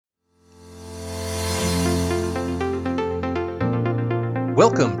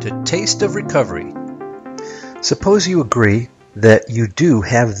Welcome to Taste of Recovery. Suppose you agree that you do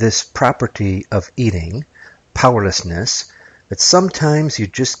have this property of eating, powerlessness, that sometimes you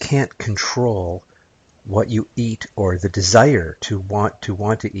just can't control what you eat or the desire to want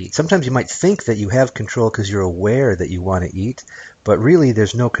to eat. Sometimes you might think that you have control because you're aware that you want to eat, but really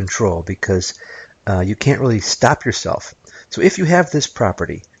there's no control because you can't really stop yourself. So if you have this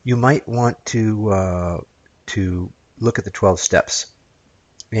property, you might want to look at the 12 steps.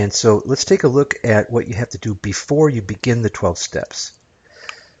 And so let's take a look at what you have to do before you begin the 12 steps.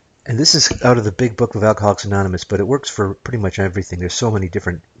 And this is out of the big book of Alcoholics Anonymous, but it works for pretty much everything. There's so many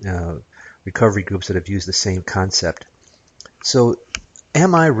different recovery groups that have used the same concept. So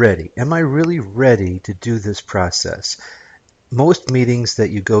am I ready? Am I really ready to do this process? Most meetings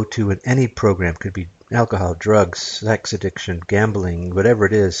that you go to in any program could be alcohol, drugs, sex addiction, gambling, whatever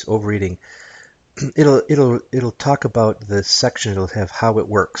it is, overeating. It'll talk about the section. It'll have how it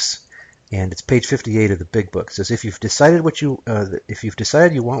works, and it's page 58 of the big book. It says if you've decided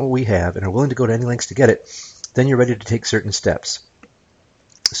you want what we have and are willing to go to any lengths to get it, then you're ready to take certain steps.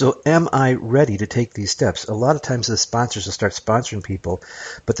 So am I ready to take these steps? A lot of times the sponsors will start sponsoring people,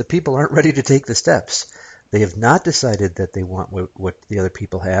 but the people aren't ready to take the steps. They have not decided that they want what the other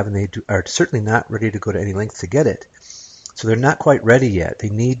people have, and they are certainly not ready to go to any length to get it. So they're not quite ready yet. They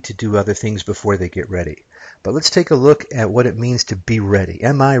need to do other things before they get ready. But let's take a look at what it means to be ready.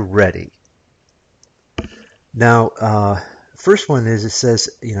 Am I ready? Now, first one is, it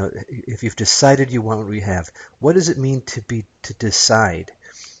says, if you've decided you want what we have, what does it mean to decide?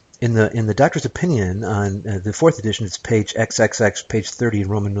 In the doctor's opinion on the fourth edition, it's page XXX, page 30 in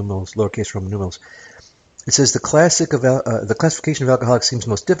Roman numerals, lowercase Roman numerals. It says the classification of alcoholics seems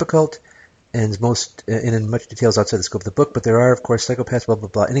most difficult and in much details outside the scope of the book, but there are, of course, psychopaths, blah, blah,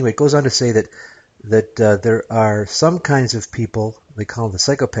 blah. Anyway, it goes on to say that there are some kinds of people, they call them the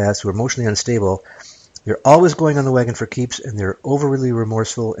psychopaths, who are emotionally unstable. They're always going on the wagon for keeps, and they're overly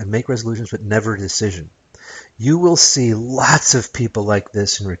remorseful and make resolutions but never a decision. You will see lots of people like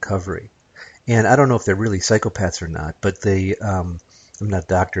this in recovery. And I don't know if they're really psychopaths or not, but I'm not a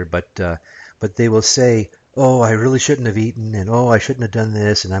doctor, but they will say, oh, I really shouldn't have eaten, and oh, I shouldn't have done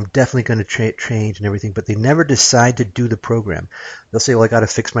this, and I'm definitely going to change and everything, but they never decide to do the program. They'll say, well, I got to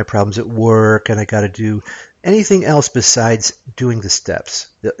fix my problems at work, and I got to do anything else besides doing the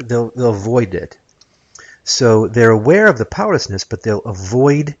steps. They'll avoid it. So they're aware of the powerlessness, but they'll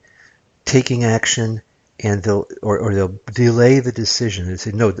avoid taking action, and they'll delay the decision and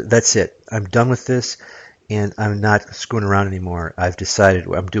say, no, that's it. I'm done with this, and I'm not screwing around anymore. I've decided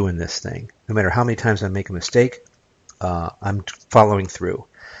I'm doing this thing. No matter how many times I make a mistake, I'm following through.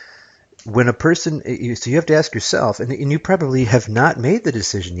 When a person, so you have to ask yourself, and you probably have not made the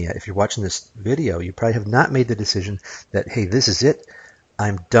decision yet. If you're watching this video, you probably have not made the decision that, hey, this is it.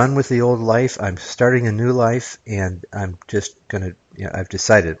 I'm done with the old life. I'm starting a new life, and I'm just going to, I've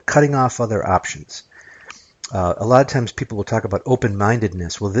decided, cutting off other options. A lot of times people will talk about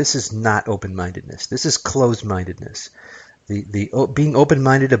open-mindedness. Well, this is not open-mindedness. This is closed-mindedness. The being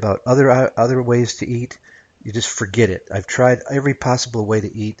open-minded about other ways to eat, you just forget it. I've tried every possible way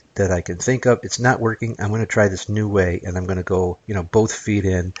to eat that I can think of. It's not working. I'm going to try this new way, and I'm going to go, both feet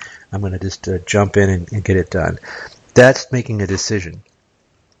in. I'm going to just jump in and get it done. That's making a decision.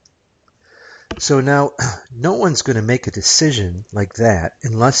 So now, no one's going to make a decision like that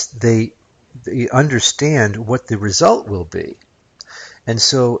unless they understand what the result will be. And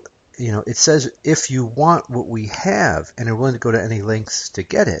so, it says if you want what we have and are willing to go to any lengths to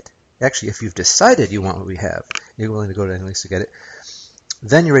get it, actually, if you've decided you want what we have, you're willing to go to any lengths to get it,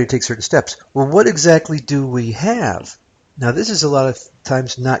 then you're ready to take certain steps. Well, what exactly do we have? Now, this is a lot of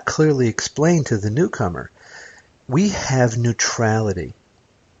times not clearly explained to the newcomer. We have neutrality.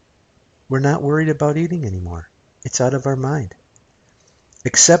 We're not worried about eating anymore. It's out of our mind.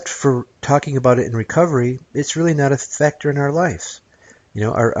 Except for talking about it in recovery, it's really not a factor in our lives.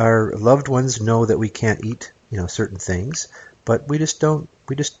 Our loved ones know that we can't eat, certain things, but we just don't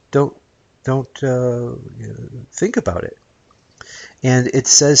think about it. And it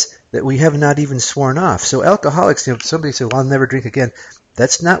says that we have not even sworn off. So alcoholics, somebody said, well, I'll never drink again.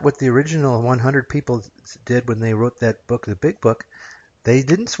 That's not what the original 100 people did when they wrote that book, the big book. They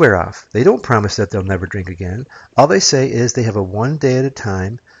didn't swear off. They don't promise that they'll never drink again. All they say is they have a one day at a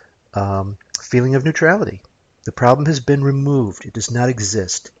time feeling of neutrality. The problem has been removed. It does not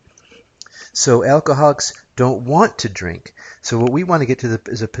exist. So alcoholics don't want to drink. So what we want to get to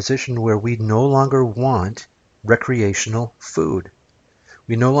is a position where we no longer want recreational food.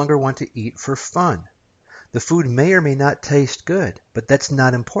 We no longer want to eat for fun. The food may or may not taste good, but that's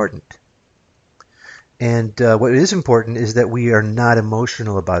not important. And what is important is that we are not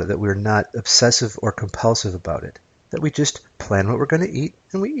emotional about it, that we're not obsessive or compulsive about it, that we just plan what we're going to eat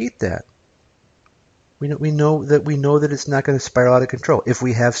and we eat that. We know that it's not going to spiral out of control. If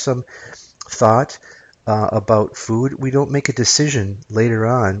we have some thought about food, we don't make a decision later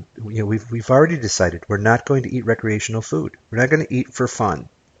on. We've already decided we're not going to eat recreational food. We're not going to eat for fun.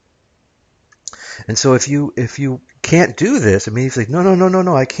 And so if you can't do this, I mean, it's like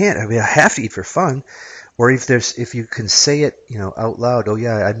no, I can't. I mean, I have to eat for fun. Or if you can say it, out loud, oh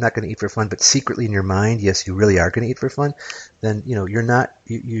yeah, I'm not going to eat for fun, but secretly in your mind, yes, you really are going to eat for fun, then you're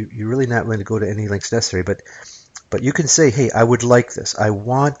really not willing to go to any lengths necessary. But you can say, hey, I would like this. I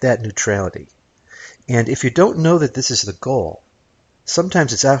want that neutrality. And if you don't know that this is the goal,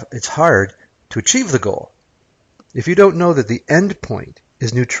 sometimes it's hard to achieve the goal. If you don't know that the end point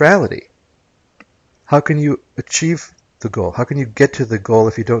is neutrality, how can you achieve the goal? How can you get to the goal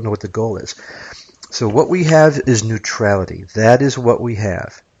if you don't know what the goal is? So what we have is neutrality. That is what we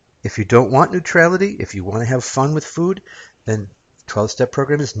have. If you don't want neutrality, if you want to have fun with food, then 12-step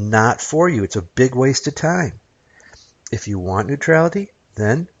program is not for you. It's a big waste of time. If you want neutrality,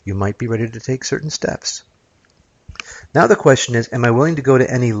 then you might be ready to take certain steps. Now the question is, am I willing to go to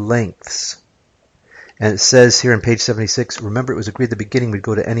any lengths? And it says here on page 76, remember it was agreed at the beginning we'd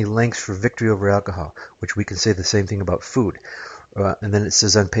go to any lengths for victory over alcohol, which we can say the same thing about food. And then it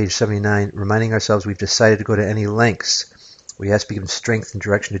says on page 79, reminding ourselves we've decided to go to any lengths. We ask to be given strength and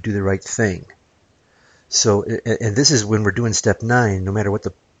direction to do the right thing. So, and this is when we're doing step 9, no matter what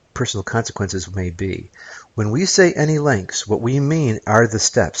the personal consequences may be. When we say any lengths, what we mean are the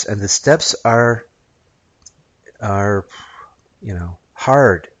steps. And the steps are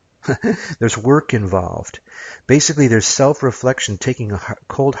hard. There's work involved. Basically, there's self-reflection, taking a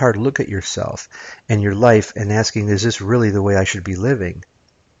cold, hard look at yourself and your life and asking, is this really the way I should be living?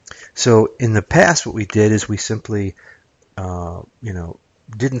 So in the past, what we did is we simply,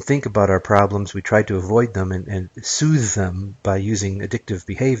 didn't think about our problems. We tried to avoid them and soothe them by using addictive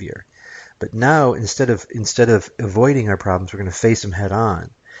behavior. But now, instead of avoiding our problems, we're going to face them head on.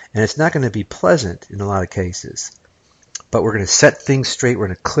 And it's not going to be pleasant in a lot of cases. But we're going to set things straight. We're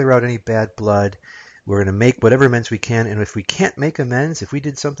going to clear out any bad blood. We're going to make whatever amends we can. And if we can't make amends, if we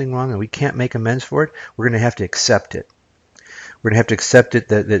did something wrong and we can't make amends for it, we're going to have to accept it. We're going to have to accept it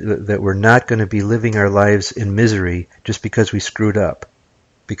that we're not going to be living our lives in misery just because we screwed up.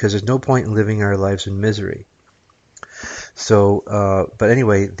 Because there's no point in living our lives in misery. So, but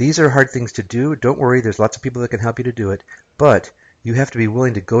anyway, these are hard things to do. Don't worry, there's lots of people that can help you to do it. But you have to be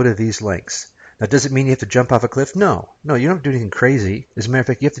willing to go to these lengths. Now, does it mean you have to jump off a cliff? No, you don't have to do anything crazy. As a matter of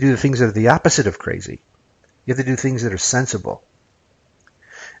fact, you have to do the things that are the opposite of crazy. You have to do things that are sensible.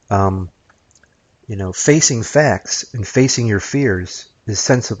 Facing facts and facing your fears is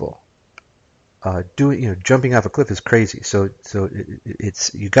sensible. Jumping off a cliff is crazy. So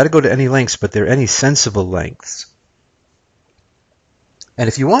it's you got to go to any lengths, but there are any sensible lengths. And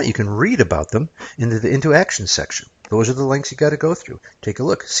if you want, you can read about them in the Into Action section. Those are the lengths you got to go through. Take a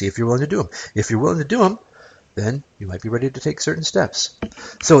look. See if you're willing to do them. If you're willing to do them, then you might be ready to take certain steps.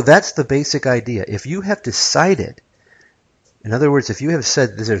 So that's the basic idea. If you have decided, in other words, if you have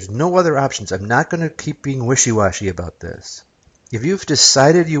said there's no other options, I'm not going to keep being wishy-washy about this. If you've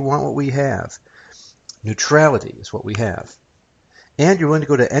decided you want what we have, neutrality is what we have, and you're willing to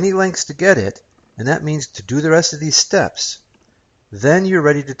go to any lengths to get it, and that means to do the rest of these steps, then you're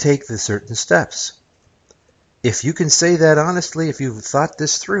ready to take the certain steps. If you can say that honestly, if you've thought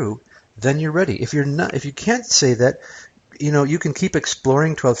this through, then you're ready. If you can't say that, you can keep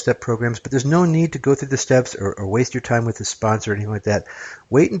exploring 12-step programs, but there's no need to go through the steps or waste your time with a sponsor or anything like that.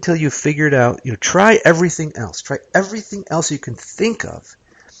 Wait until you've figured out, try everything else. Try everything else you can think of.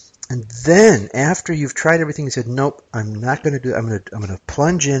 And then after you've tried everything, you said, nope, I'm not going to do it. I'm going to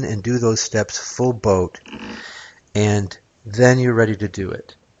plunge in and do those steps full boat. And then you're ready to do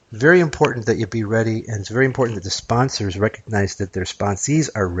it. Very important that you be ready, and it's very important that the sponsors recognize that their sponsees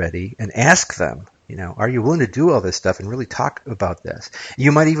are ready and ask them, are you willing to do all this stuff and really talk about this?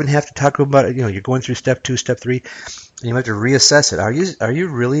 You might even have to talk about it, you're going through step 2, step 3, and you have to reassess it. Are you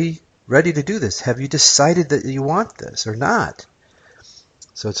really ready to do this? Have you decided that you want this or not?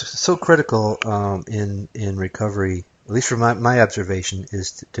 So it's so critical in recovery, at least from my observation,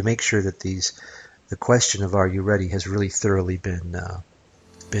 is to make sure that the question of are you ready has really thoroughly been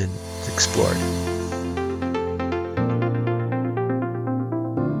explored.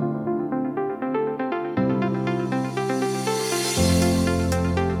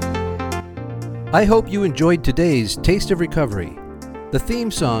 I hope you enjoyed today's Taste of Recovery. The theme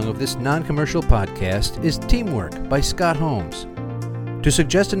song of this non-commercial podcast is Teamwork by Scott Holmes. To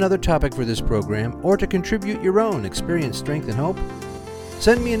suggest another topic for this program or to contribute your own experience, strength, and hope,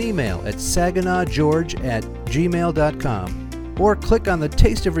 send me an email at saginawgeorge@gmail.com or click on the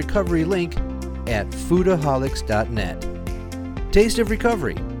Taste of Recovery link at foodaholics.net. Taste of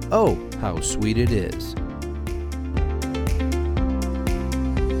Recovery. Oh, how sweet it is.